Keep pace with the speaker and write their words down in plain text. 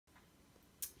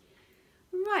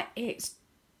Right, it's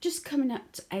just coming up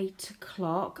to 8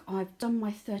 o'clock. I've done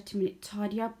my 30-minute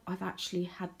tidy up. I've actually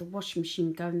had the washing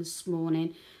machine going this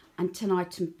morning and 10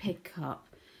 item pickup.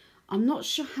 I'm not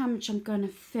sure how much I'm going to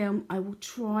film. I will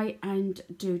try and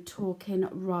do talking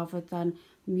rather than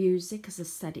music. As I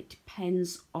said, it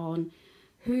depends on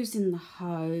who's in the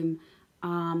home,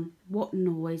 what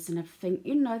noise and everything.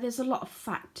 You know, there's a lot of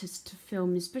factors to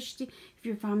film, especially if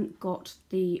you haven't got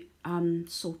the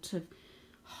sort of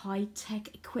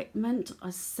high-tech equipment. As I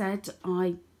said,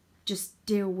 I just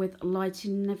deal with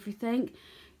lighting and everything.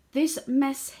 This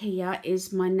mess here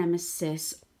is my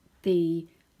nemesis, the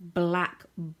black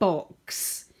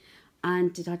box.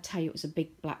 And did I tell you it was a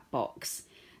big black box?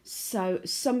 So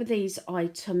some of these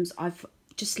items I've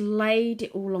just laid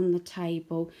it all on the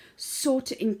table,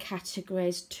 sort it in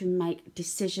categories to make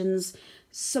decisions.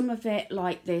 Some of it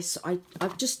like this,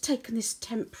 I've just taken this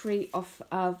temporary off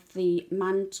of the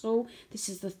mantle. This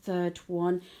is the third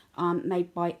one,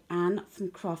 made by Anne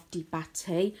from Crafty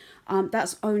Batty.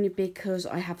 That's only because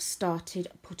I have started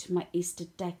putting my Easter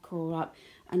decor up.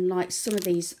 And like some of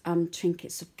these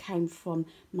trinkets have came from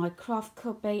my craft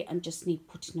cubby and just need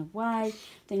putting away.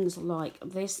 Things like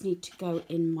this need to go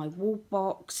in my wall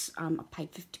box. I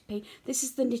paid 50p. This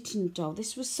is the knitting doll.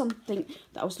 This was something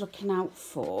that I was looking out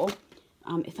for.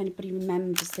 If anybody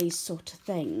remembers these sort of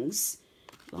things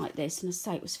like this. And I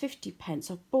say it was 50p.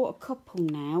 I've bought a couple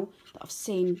now that I've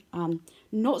seen.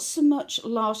 Not so much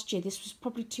last year. This was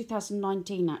probably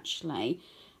 2019 actually.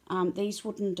 These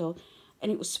wooden dolls.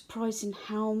 And it was surprising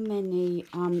how many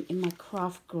in my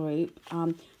craft group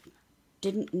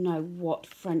didn't know what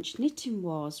French knitting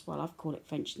was. Well, I've called it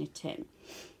French knitting.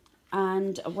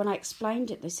 And when I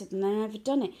explained it, they said they've never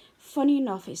done it. Funny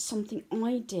enough, it's something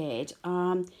I did.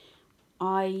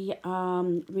 I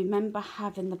remember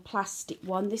having the plastic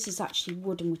one. This is actually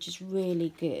wooden, which is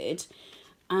really good.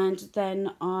 And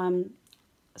then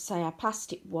say a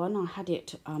plastic one, I had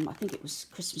it, I think it was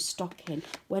Christmas stocking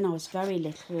when I was very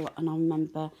little, and I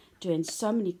remember doing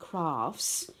so many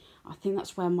crafts. I think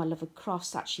that's where my love of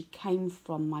crafts actually came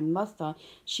from. My mother,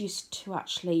 she used to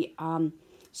actually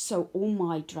sew all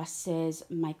my dresses,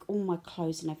 make all my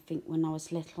clothes and everything when I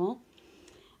was little.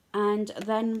 And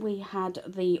then we had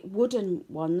the wooden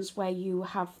ones where you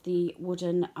have the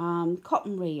wooden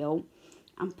cotton reel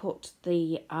and put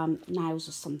the nails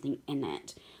or something in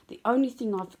it. The only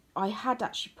thing I had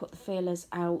actually put the feelers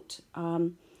out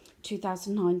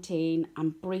 2019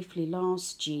 and briefly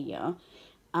last year.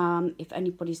 If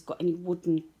anybody's got any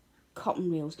wooden cotton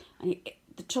reels, and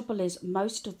the trouble is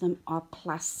most of them are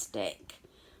plastic.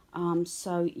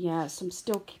 So yeah, so I'm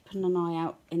still keeping an eye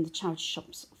out in the charity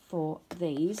shops for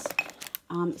these.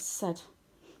 Said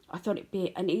I thought it'd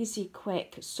be an easy,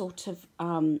 quick sort of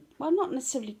well, not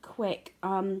necessarily quick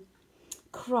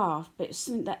craft, but it's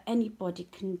something that anybody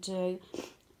can do.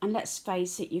 And let's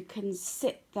face it, you can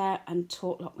sit there and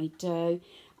talk like we do,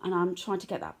 and I'm trying to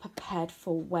get that prepared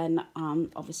for when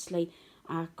obviously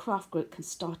our craft group can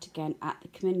start again at the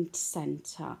community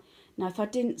centre. Now, if I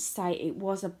didn't say it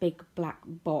was a big black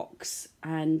box,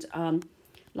 and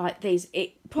like these,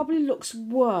 it probably looks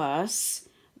worse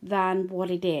than what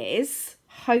it is,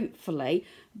 hopefully,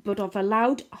 but I've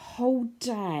allowed a whole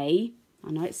day,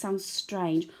 I know it sounds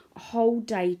strange, a whole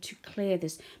day to clear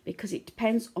this because it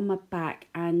depends on my back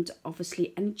and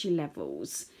obviously energy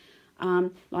levels.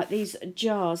 Like these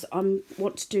jars, I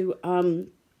want to do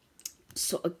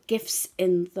sort of gifts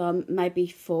in them, maybe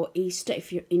for Easter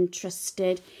if you're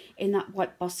interested. In that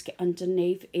white basket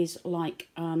underneath is like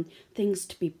things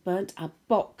to be burnt. Our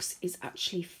box is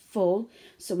actually full,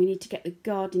 so we need to get the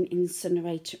garden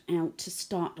incinerator out to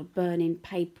start burning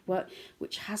paperwork,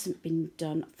 which hasn't been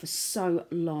done for so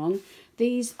long.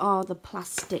 These are the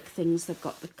plastic things that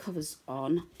got the covers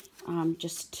on,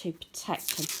 just to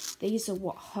protect them. These are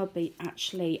what hubby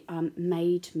actually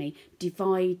made me,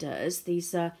 dividers.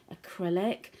 These are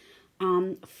acrylic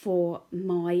for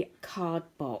my card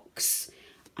box,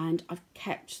 and I've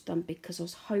kept them because I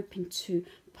was hoping to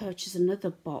purchase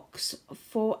another box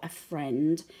for a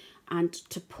friend and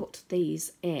to put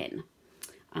these in.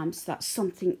 So that's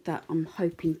something that I'm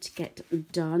hoping to get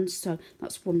done. So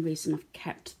that's one reason I've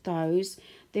kept those.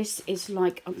 This is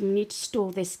like, I need to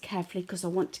store this carefully because I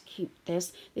want to keep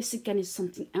this. This again is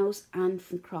something else Anne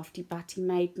from Crafty Batty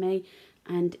made me.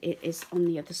 And it is on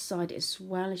the other side as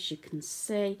well, as you can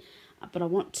see. But I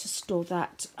want to store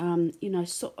that, you know,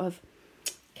 sort of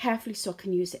carefully so I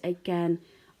can use it again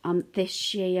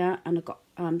this year. And I've got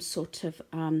sort of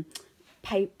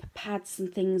paper pads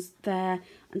and things there,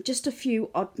 and just a few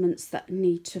oddments that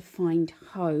need to find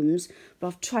homes. But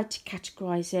I've tried to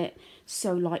categorise it,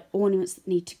 so like ornaments that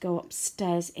need to go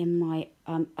upstairs in my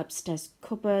upstairs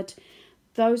cupboard.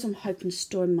 Those I'm hoping to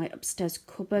store in my upstairs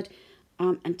cupboard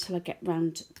until I get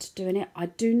round to doing it. I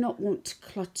do not want to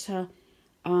clutter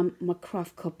my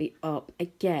craft copy up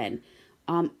again.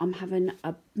 I'm having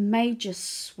a major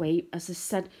sweep. As I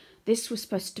said, this was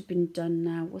supposed to have been done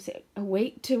now. Was it a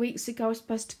week, 2 weeks ago I was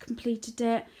supposed to have completed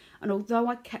it? And although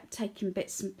I kept taking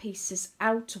bits and pieces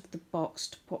out of the box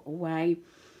to put away,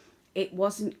 it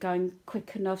wasn't going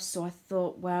quick enough. So I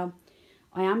thought, well,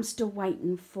 I am still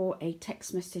waiting for a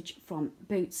text message from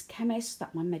Boots Chemist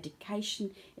that my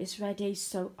medication is ready.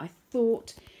 So I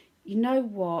thought, you know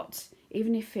what,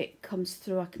 even if it comes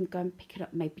through, I can go and pick it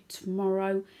up maybe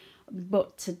tomorrow.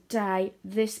 But today,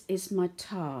 this is my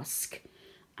task.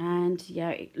 And yeah,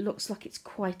 it looks like it's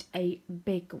quite a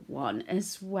big one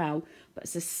as well. But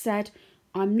as I said,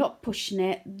 I'm not pushing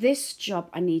it. This job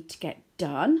I need to get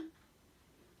done.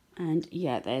 And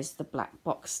yeah, there's the black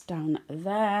box down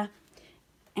there.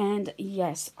 And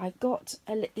yes, I got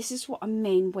this is what I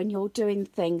mean when you're doing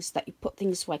things that you put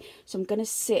things away. So I'm going to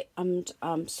sit and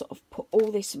sort of put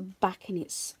all this back in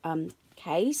its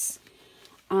case.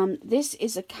 This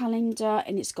is a calendar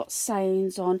and it's got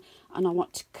sayings on, and I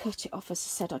want to cut it off. As I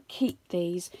said, I keep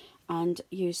these and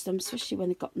use them, especially when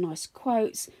they've got nice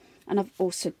quotes. And I've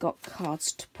also got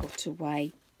cards to put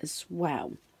away as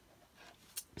well.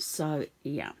 So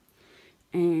yeah,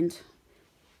 and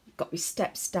got my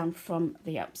steps down from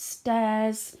the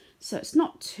upstairs, so it's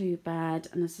not too bad.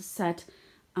 And as I said,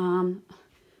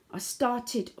 I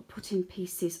started putting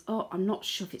pieces up. I'm not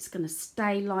sure if it's going to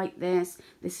stay like this.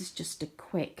 This is just a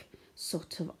quick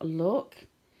sort of look.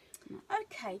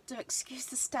 Okay, do excuse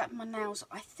the state of my nails.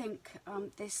 I think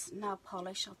this nail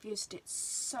polish, I've used it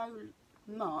so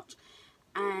much,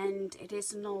 and it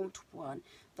is an old one,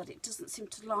 that it doesn't seem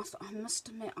to last. I must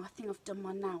admit, I think I've done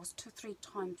my nails 2 or 3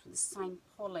 times with the same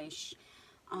polish,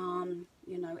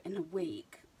 you know, in a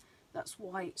week. That's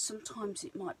why sometimes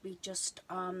it might be just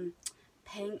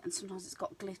pink and sometimes it's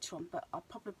got glitter on, but I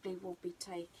probably will be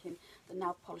taking the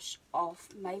nail polish off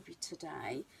maybe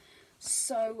today.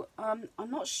 So I'm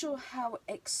not sure how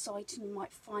exciting you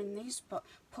might find these, but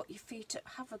put your feet up,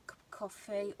 have a cup of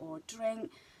coffee or a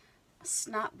drink, a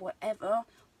snack, whatever,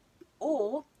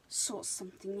 or sort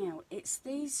something out. It's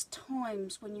these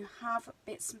times when you have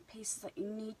bits and pieces that you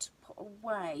need to put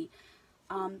away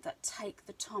that take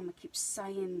the time. I keep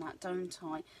saying that, don't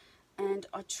I? And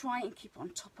I try and keep on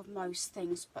top of most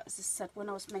things, but as I said, when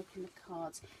I was making the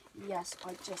cards, yes,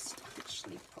 I just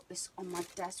actually put this on my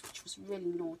desk, which was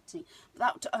really naughty. But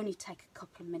that would only take a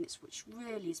couple of minutes, which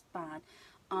really is bad.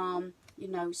 You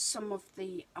know, some of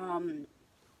the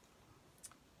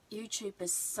YouTubers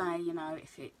say, you know,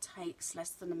 if it takes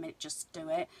less than a minute, just do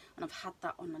it. And I've had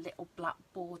that on a little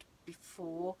blackboard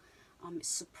before. It's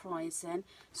surprising.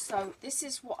 So this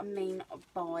is what I mean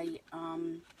by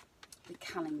the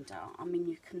calendar. I mean,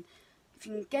 you can, if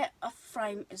you can get a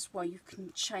frame as well, you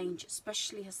can change,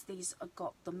 especially as these have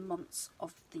got the months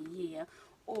of the year.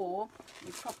 Or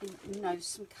you probably know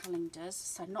some calendars,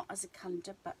 so not as a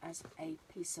calendar but as a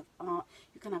piece of art.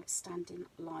 You can have it standing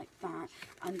like that,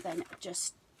 and then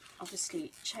just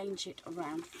obviously change it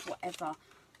around for whatever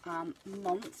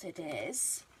month it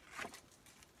is.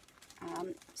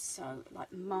 So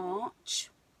like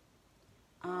March,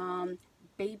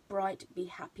 be bright, be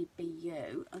happy, be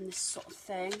you, and this sort of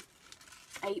thing.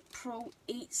 April,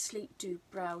 eat, sleep, do,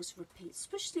 browse, repeat,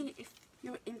 especially if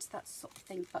you're into that sort of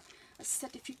thing. But as I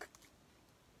said, if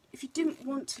you didn't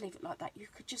want to leave it like that, you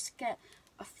could just get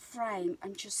a frame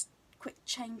and just quick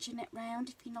changing it round,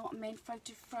 if you know what I mean,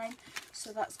 photo frame.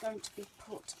 So that's going to be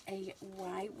put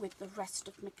away with the rest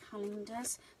of my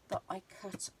calendars that I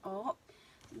cut up.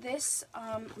 This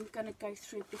I'm going to go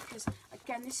through because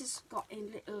again this has got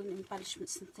in little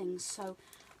embellishments and things, so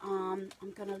I'm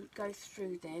going to go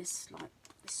through this like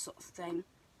this sort of thing.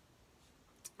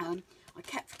 I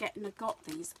kept forgetting I got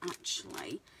these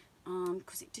actually,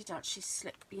 because it did actually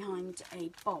slip behind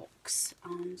a box,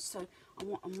 so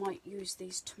I might use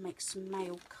these to make some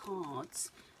mail cards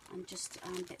and just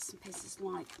bits and pieces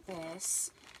like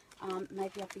this.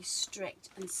 Maybe I'll be strict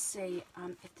and see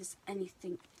if there's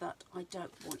anything that I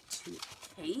don't want to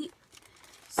keep.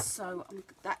 So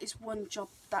that is one job.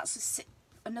 That's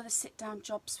another sit-down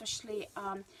job, especially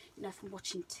you know, from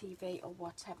watching TV or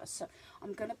whatever. So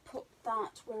I'm going to put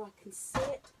that where I can see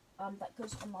it. That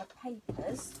goes on my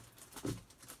papers,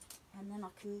 and then I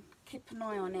can keep an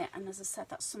eye on it. And as I said,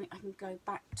 that's something I can go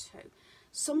back to.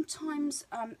 Sometimes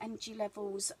energy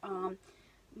levels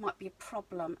might be a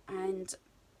problem and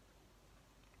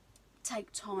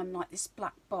take time, like this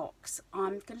black box.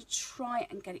 I'm going to try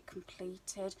and get it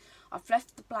completed. I've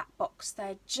left the black box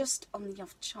there just on the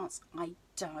off chance I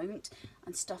don't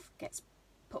and stuff gets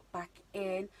put back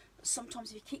in. But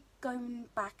sometimes if you keep going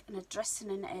back and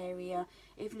addressing an area,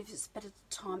 even if it's a bit of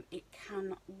time, it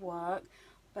can work.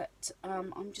 But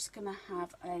I'm just going to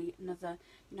have another,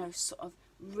 you know, sort of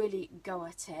really go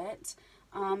at it.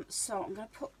 So I'm going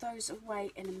to put those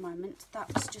away in a moment.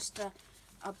 That was just a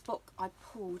book I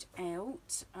pulled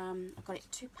out. I got it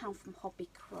 £2 from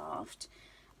Hobbycraft,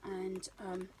 and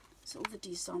so all the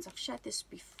designs, I've shared this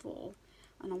before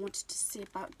and I wanted to see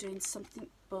about doing something,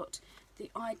 but the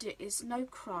idea is no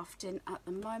crafting at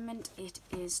the moment. It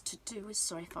is to do with,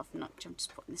 sorry if I've not, I'm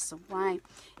just putting this away,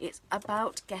 it's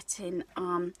about getting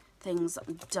things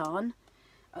done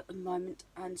at the moment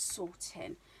and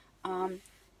sorting.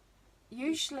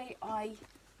 Usually I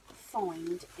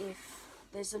find if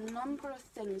there's a number of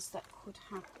things that could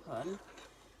happen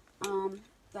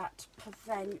that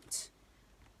prevent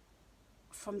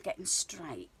from getting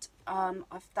straight.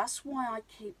 That's why I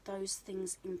keep those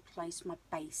things in place, my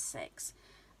basics.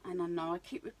 And I know I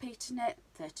keep repeating it,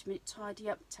 30-minute tidy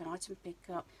up, 10 item pick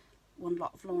up, 1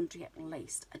 lot of laundry at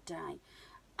least a day.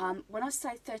 When I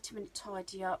say 30-minute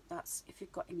tidy up, that's if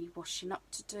you've got any washing up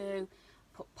to do,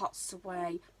 put pots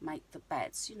away, make the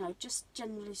beds, you know, just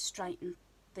generally straighten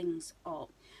things up.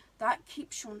 That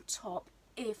keeps you on top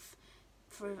if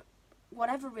for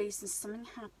whatever reason something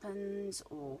happens,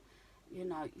 or you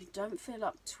know, you don't feel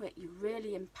up to it, you're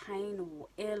really in pain or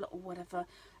ill or whatever,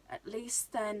 at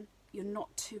least then you're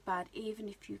not too bad. Even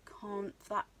if you can't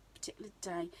for that particular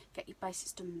day get your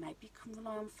basics done, maybe you can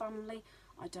rely on family,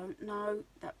 I don't know,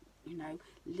 that, you know,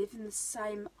 live in the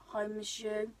same home as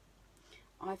you.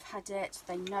 I've had it,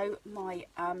 they know my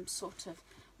sort of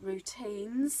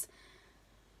routines.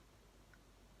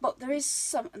 But there is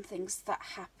certain things that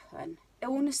happen.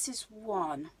 Illness is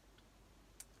one.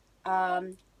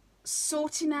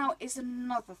 Sorting out is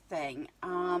another thing.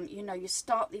 You know, you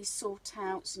start these sort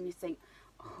outs and you think,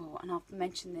 oh, and I've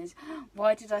mentioned this,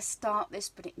 why did I start this?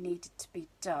 But it needed to be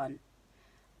done.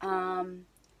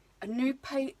 A new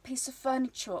piece of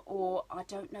furniture, or I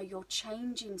don't know, you're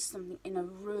changing something in a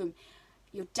room.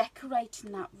 You're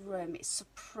decorating that room. It's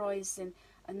surprising.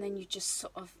 And then you just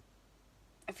sort of,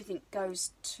 everything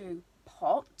goes to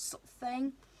pot sort of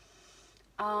thing.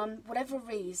 Whatever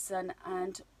reason,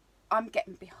 and I'm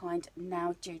getting behind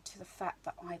now due to the fact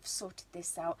that I've sorted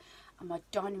this out and my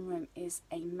dining room is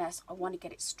a mess. I want to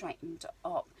get it straightened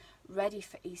up, ready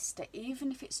for Easter.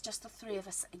 Even if it's just the 3 of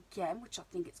us again, which I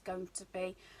think it's going to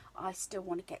be, I still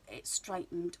want to get it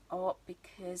straightened up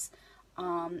because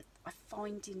I'm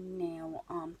finding now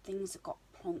things have got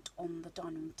plonked on the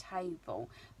dining room table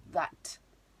that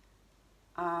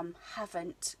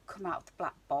haven't come out of the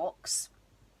black box.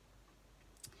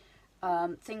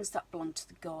 Things that belong to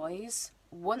the guys.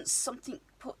 Once something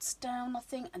puts down, I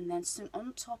think, and then something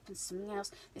on top and something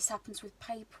else. This happens with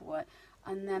paperwork,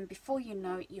 and then before you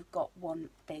know it, you've got one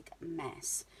big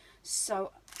mess.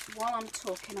 So while I'm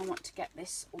talking, I want to get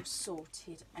this all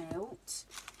sorted out.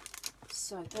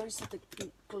 So those are the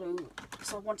glue.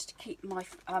 So I wanted to keep my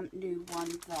new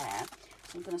one there.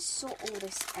 So I'm going to sort all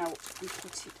this out and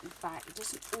put it back. It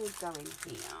doesn't all go in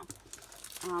here.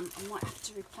 I might have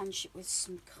to replenish it with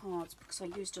some cards because I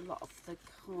used a lot of the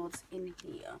cards in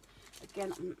here.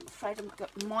 Again, I'm afraid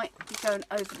I might be going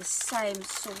over the same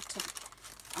sort of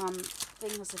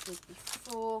thing as I did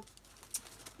before,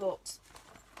 but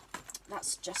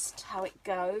that's just how it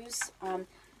goes.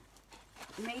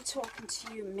 Me talking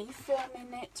to you, me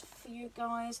filming it for you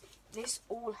guys, this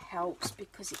all helps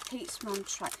because it keeps me on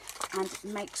track and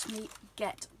makes me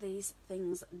get these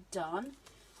things done.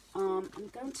 I'm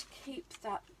going to keep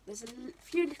that, there's a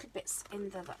few little bits in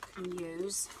there that I can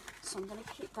use, so I'm going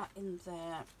to keep that in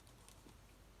there.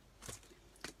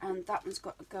 And that one's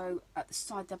got to go at the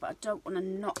side there, but I don't want to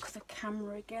knock the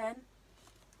camera again.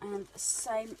 And the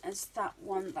same as that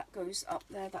one that goes up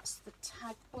there, that's the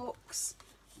tag books.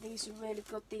 These are really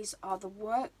good. These are the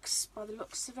Works by the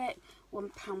looks of it,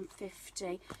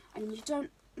 £1.50. And you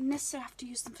don't necessarily have to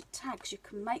use them for tags. You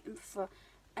can make them for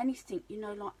anything, you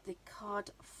know, like the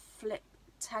card flip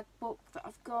tag book that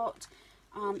I've got.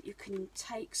 You can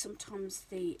take sometimes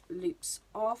the loops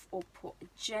off or put a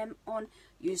gem on,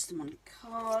 use them on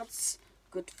cards,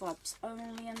 good vibes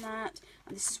only in that.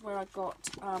 And this is where I got,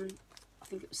 I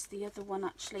think it was the other one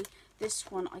actually,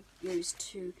 this one I used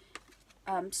to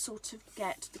sort of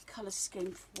get the colour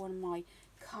scheme for one of my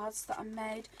cards that I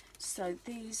made. So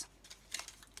these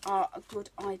are a good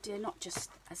idea, not just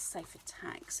as safe for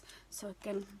tags. So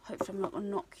again, hopefully I'm not going to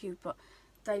knock you, but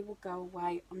they will go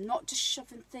away. I'm not just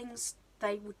shoving things,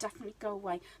 they will definitely go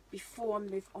away before I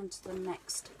move on to the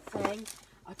next thing.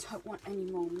 I don't want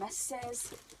any more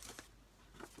messes.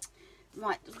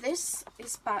 Right, this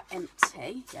is about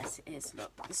empty. Yes, it is.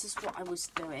 Look, this is what I was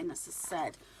doing, as I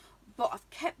said. But I've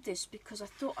kept this because I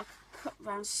thought I could cut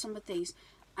around some of these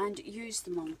and use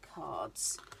them on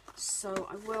cards. So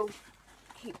I will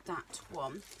keep that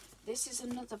one. This is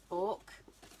another book.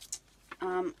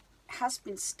 Has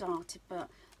been started, but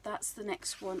that's the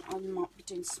next one I might be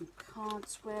doing some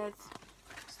cards with.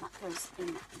 So that goes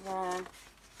in there.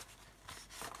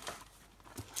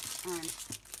 And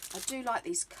I do like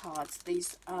these cards,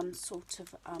 these sort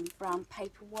of brown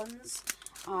paper ones.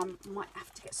 Might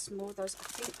have to get some more of those. I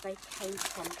think they came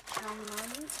from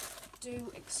Poundland.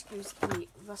 Do excuse any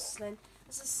rustling.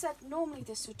 As I said, normally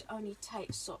this would only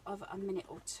take sort of a minute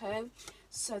or two.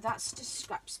 So that's just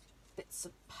scraps, bits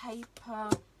of paper.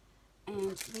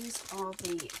 And these are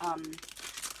the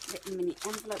little mini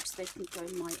envelopes. They can go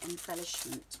in my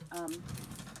embellishment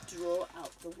drawer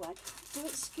out the way. Do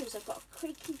excuse, I've got a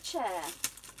creaky chair.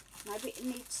 Maybe it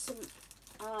needs some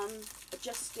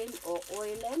adjusting or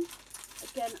oiling.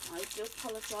 Again, I do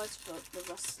apologise for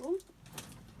the rustle.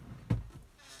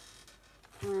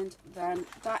 And then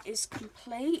that is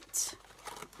complete.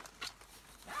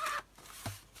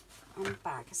 And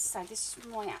bag. So this is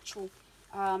my actual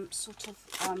sort of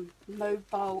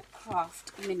mobile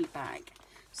craft mini bag.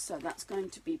 So that's going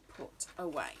to be put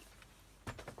away.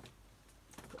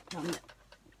 Put down there.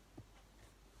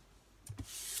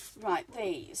 Right,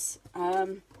 these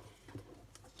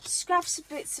scraps of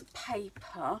bits of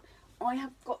paper. I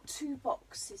have got 2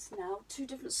 boxes now, 2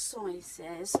 different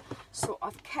sizes. So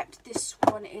I've kept this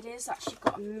one. It is actually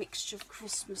got a mixture of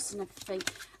Christmas and everything.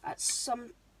 At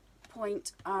some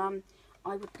point, I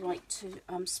would like to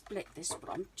split this, but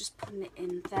I'm just putting it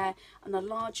in there. And the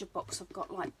larger box I've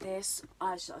got like this,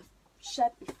 as I've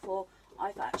said before,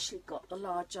 I've actually got the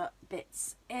larger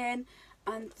bits in.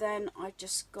 And then I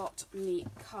just got me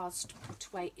cards to put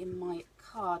away in my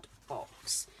card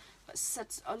box. But said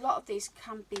a lot of these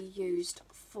can be used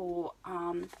for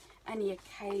any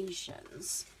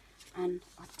occasions, and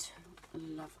I do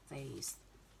love these.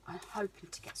 I'm hoping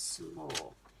to get some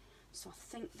more. So I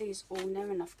think these all near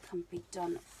enough can be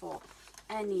done for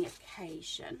any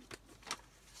occasion.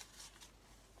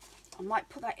 I might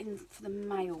put that in for the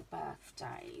male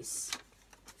birthdays.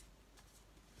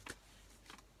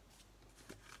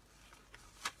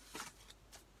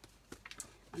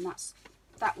 And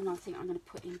that one I think I'm going to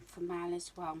put in for male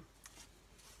as well.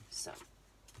 So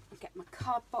I'll get my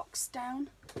card box down.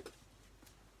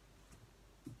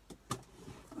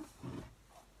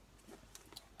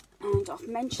 And I've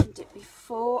mentioned it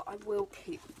before, I will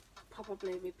keep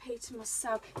probably repeating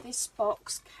myself. This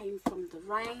box came from the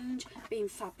range, Being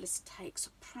Fabulous Takes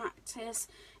Practice.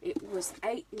 It was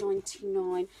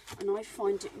 £8.99 and I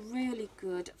find it really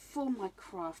good for my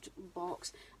craft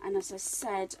box. And as I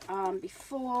said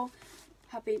before,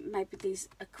 hubby made these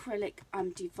acrylic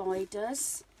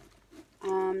dividers,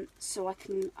 so I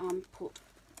can put,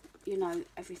 you know,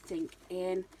 everything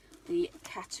in the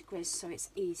categories so it's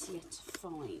easier to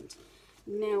find.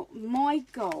 Now my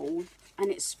goal,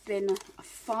 and it's been a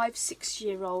 6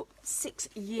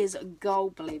 years ago,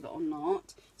 believe it or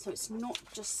not, so it's not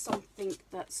just something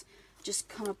that's just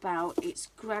come about, it's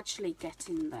gradually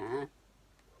getting there,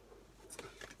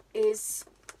 is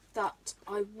that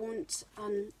I want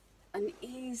an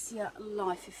easier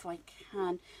life if I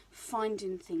can,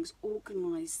 finding things,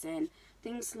 organising,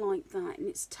 things like that. And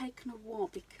it's taken a while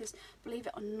because, believe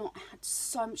it or not, I had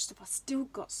so much stuff. I still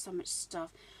got so much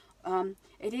stuff.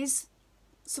 It is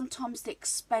sometimes the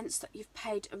expense that you've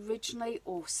paid originally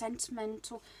or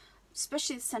sentimental.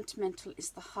 Especially the sentimental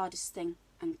is the hardest thing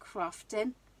in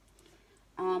crafting.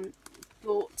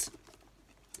 But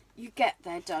you get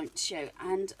there, don't you?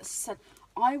 And as I said,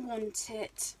 I want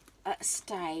it at a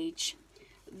stage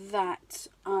that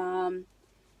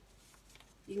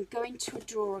you can go into a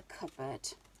drawer,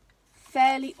 cupboard,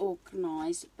 fairly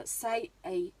organised, but say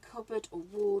a cupboard or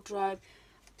wardrobe,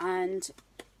 and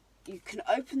you can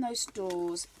open those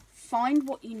doors, find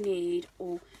what you need,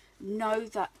 or know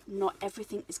that not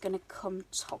everything is going to come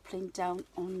toppling down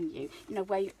on you, you know,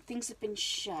 where things have been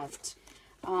shoved.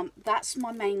 That's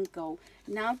my main goal.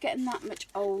 Now getting that much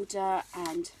older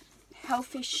and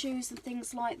health issues and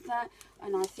things like that,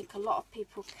 and I think a lot of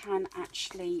people can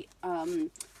actually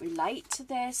relate to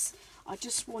this. I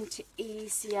just want it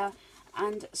easier,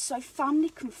 and so family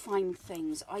can find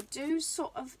things. I do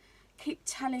sort of keep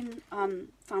telling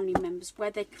family members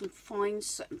where they can find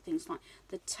certain things like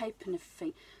the tape and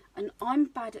everything, And I'm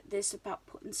bad at this, about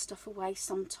putting stuff away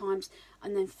sometimes,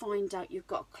 and then find out you've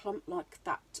got a clump like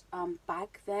that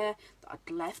bag there that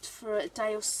I'd left for a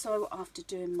day or so after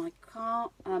doing my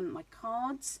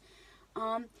cards.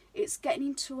 It's getting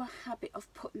into a habit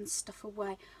of putting stuff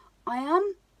away. I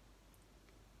am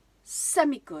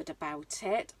semi-good about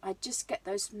it. I just get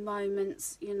those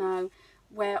moments, you know,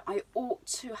 where I ought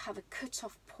to have a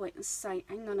cut-off point and say,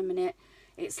 hang on a minute,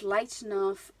 it's late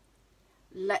enough,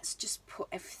 let's just put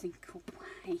everything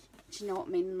away. Do you know what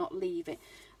I mean? Not leave it.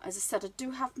 As I said, I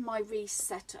do have my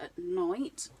reset at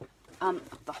night,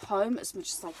 the home as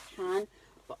much as I can,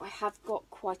 but I have got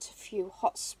quite a few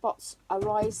hot spots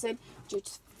arising due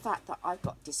to the fact that I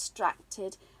got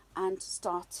distracted and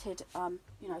started,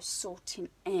 you know, sorting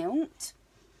out.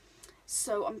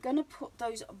 So I'm going to put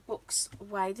those books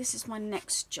away. This is my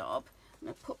next job. I'm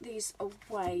going to put these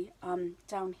away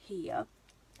down here.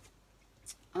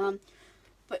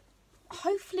 But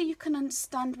hopefully you can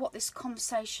understand what this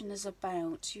conversation is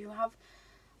about. You have,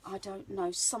 I don't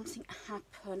know, something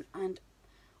happen and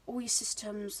all your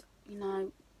systems, you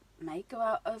know, may go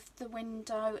out of the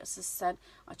window. As I said,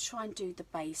 I try and do the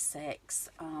basics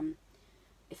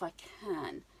if I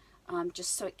can,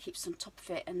 just so it keeps on top of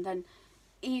it. And then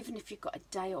even if you've got a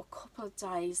day or a couple of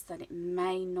days that it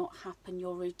may not happen,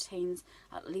 your routines,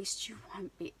 at least you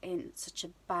won't be in such a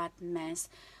bad mess.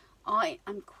 I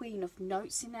am queen of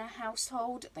notes in our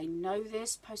household. They know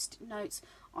this, post-it notes.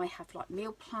 I have like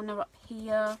meal planner up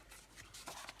here.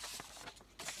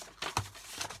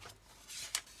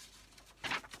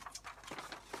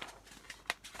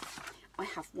 I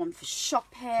have one for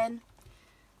shopping.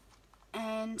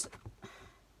 And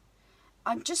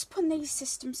I'm just putting these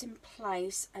systems in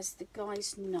place. As the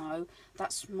guys know,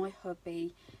 that's my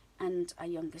hubby and a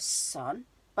younger son,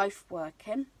 both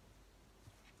working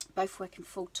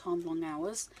full-time, long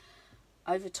hours,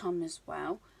 overtime as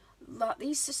well. Like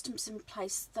these systems in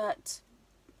place that,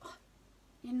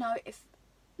 you know, if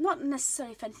not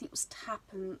necessarily if anything was to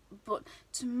happen, but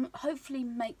to hopefully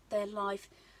make their life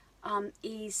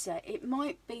easier. It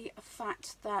might be a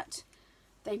fact that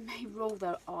they may roll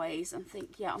their eyes and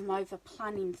think, yeah, I'm over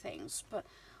planning things, but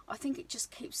I think it just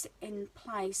keeps it in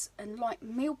place. And like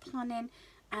meal planning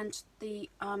and the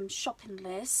shopping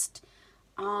list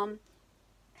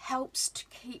helps to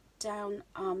keep down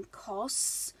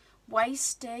costs,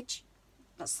 wastage.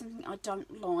 That's something I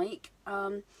don't like,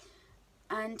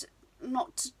 and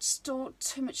not to store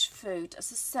too much food.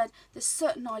 As I said, there's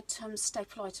certain items,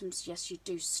 staple items, yes, you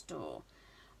do store.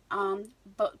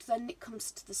 But then it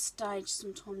comes to the stage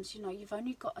sometimes, you know, you've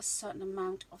only got a certain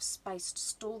amount of space to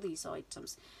store these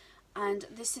items. And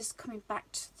this is coming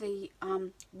back to the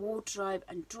wardrobe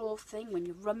and drawer thing. When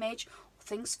you rummage,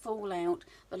 things fall out.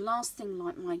 The last thing,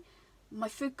 like my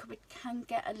food cupboard can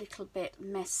get a little bit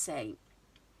messy.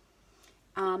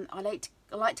 I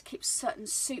like to keep certain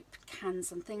soup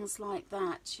cans and things like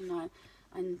that, you know.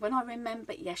 And when I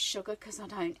remember, yes, sugar, because I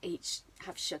don't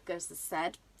have sugar, as I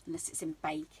said, unless it's in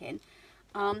baking,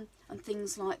 and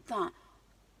things like that.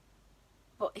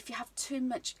 But if you have too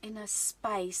much in a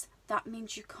space, that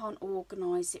means you can't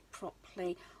organise it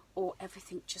properly, or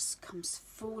everything just comes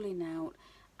falling out,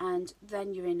 and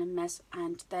then you're in a mess.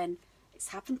 And then it's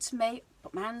happened to me,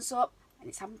 put my hands up, and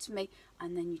it's happened to me,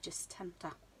 and then you just tend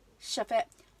to shove it,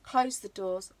 close the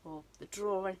doors or the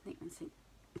drawer or anything, and think,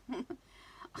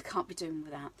 I can't be doing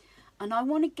with that. And I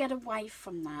want to get away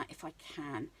from that if I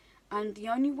can. And the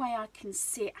only way I can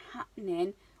see it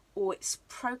happening, or it's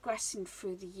progressing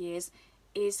through the years,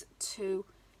 is to,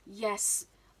 yes,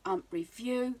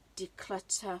 review,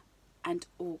 declutter and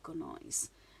organise.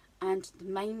 And the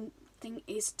main thing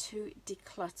is to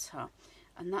declutter.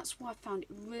 And that's why I found it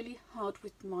really hard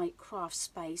with my craft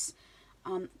space,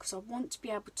 because I want to be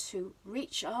able to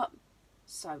reach up.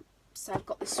 So I've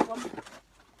got this one.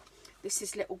 This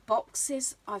is little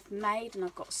boxes I've made, and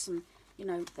I've got some, you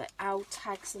know, the owl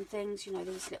tags and things, you know,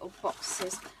 these little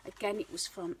boxes. Again, it was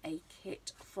from a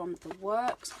kit from the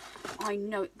works. I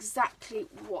know exactly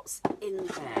what's in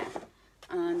there.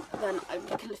 And then I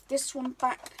can lift this one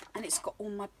back, and it's got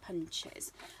all my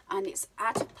punches. And it's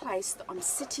at a place that I'm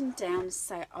sitting down and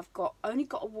say I've only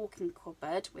got a walk-in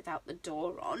cupboard without the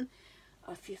door on.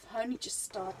 If you've only just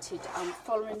started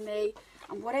following me,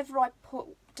 and whatever I put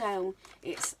down,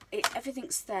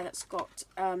 everything's there that's got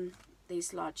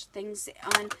these large things,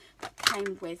 and that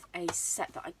came with a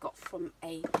set that I got from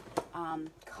a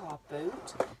car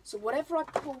boot. So whatever I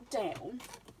pull down,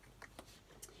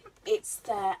 it's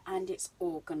there and it's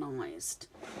organised.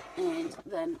 And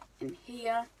then in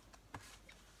here,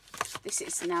 this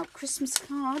is now Christmas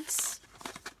cards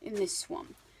in this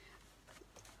one.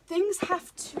 Things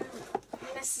have to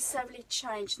not necessarily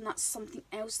change, and that's something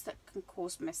else that can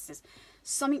cause messes.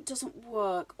 Something doesn't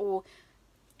work, or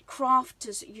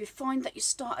crafters, you find that you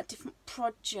start a different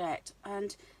project,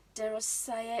 and dare I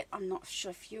say it, I'm not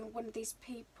sure if you're one of these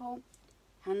people,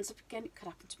 hands up again, it could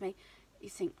happen to me. You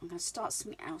think, I'm going to start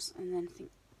something else, and then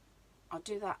think, I'll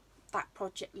do that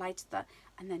project later,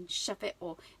 and then shove it,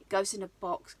 or it goes in a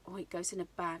box, or it goes in a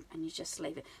bag, and you just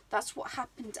leave it. That's what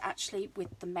happened actually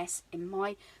with the mess in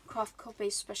my craft copy,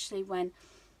 especially when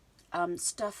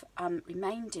stuff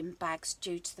remained in bags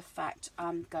due to the fact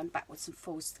going backwards and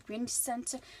forwards to the community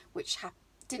centre, which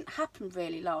didn't happen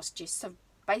really last year, so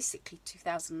basically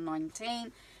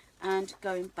 2019, and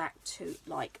going back to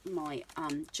like my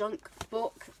junk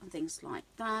book and things like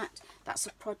that. That's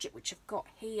a project which I've got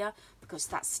here because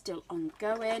that's still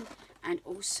ongoing, and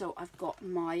also I've got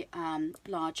my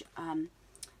large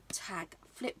tag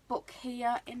flip book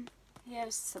here in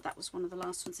here, so that was one of the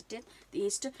last ones I did, the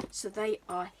Easter, so they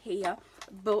are here,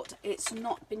 but it's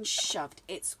not been shoved,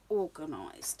 it's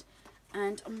organised.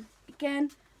 And again,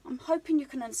 I'm hoping you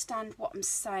can understand what I'm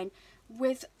saying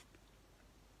with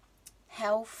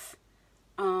health,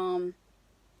 you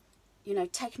know,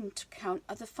 taking into account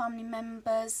other family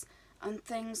members and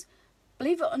things.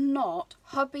 Believe it or not,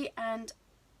 hubby and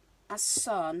our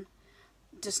son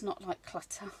does not like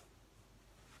clutter.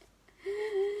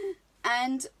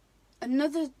 And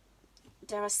another,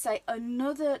 dare I say,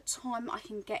 another time I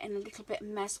can get in a little bit of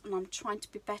mess, and I'm trying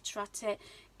to be better at it,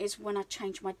 is when I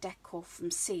change my decor from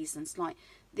seasons. Like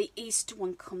the Easter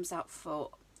one comes out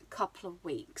for a couple of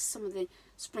weeks. Some of the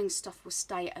spring stuff will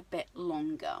stay a bit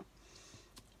longer.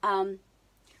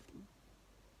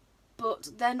 But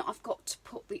then I've got to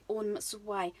put the ornaments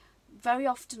away. Very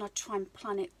often I try and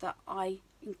plan it that I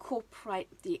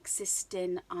incorporate the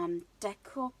existing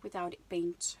decor without it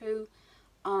being too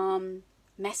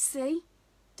messy,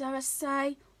 dare I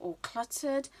say, or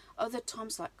cluttered. Other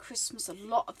times, like Christmas, a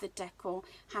lot of the decor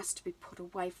has to be put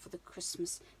away for the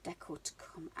Christmas decor to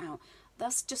come out.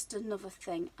 That's just another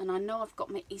thing. And I know I've got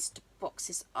my Easter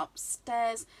boxes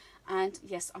upstairs, and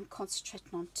yes, I'm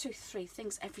concentrating on 2-3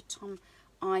 things every time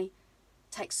I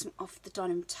take some off the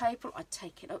dining room table. I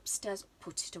take it upstairs,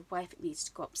 put it away if it needs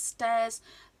to go upstairs.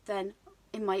 Then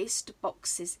in my Easter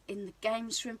boxes in the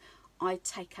games room, I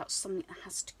take out something that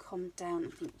has to come down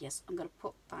and think, yes, I'm going to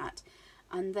put that.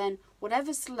 And then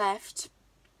whatever's left,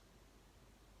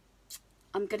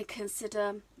 I'm going to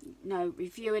consider, you know,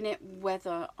 reviewing it,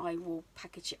 whether I will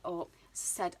package it up, as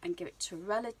I said, and give it to a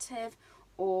relative,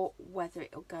 or whether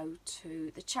it'll go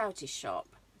to the charity shop,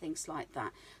 things like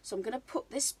that. So I'm going to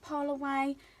put this pile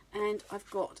away, and I've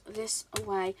got this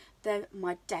away. Then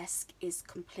my desk is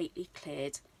completely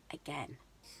cleared again.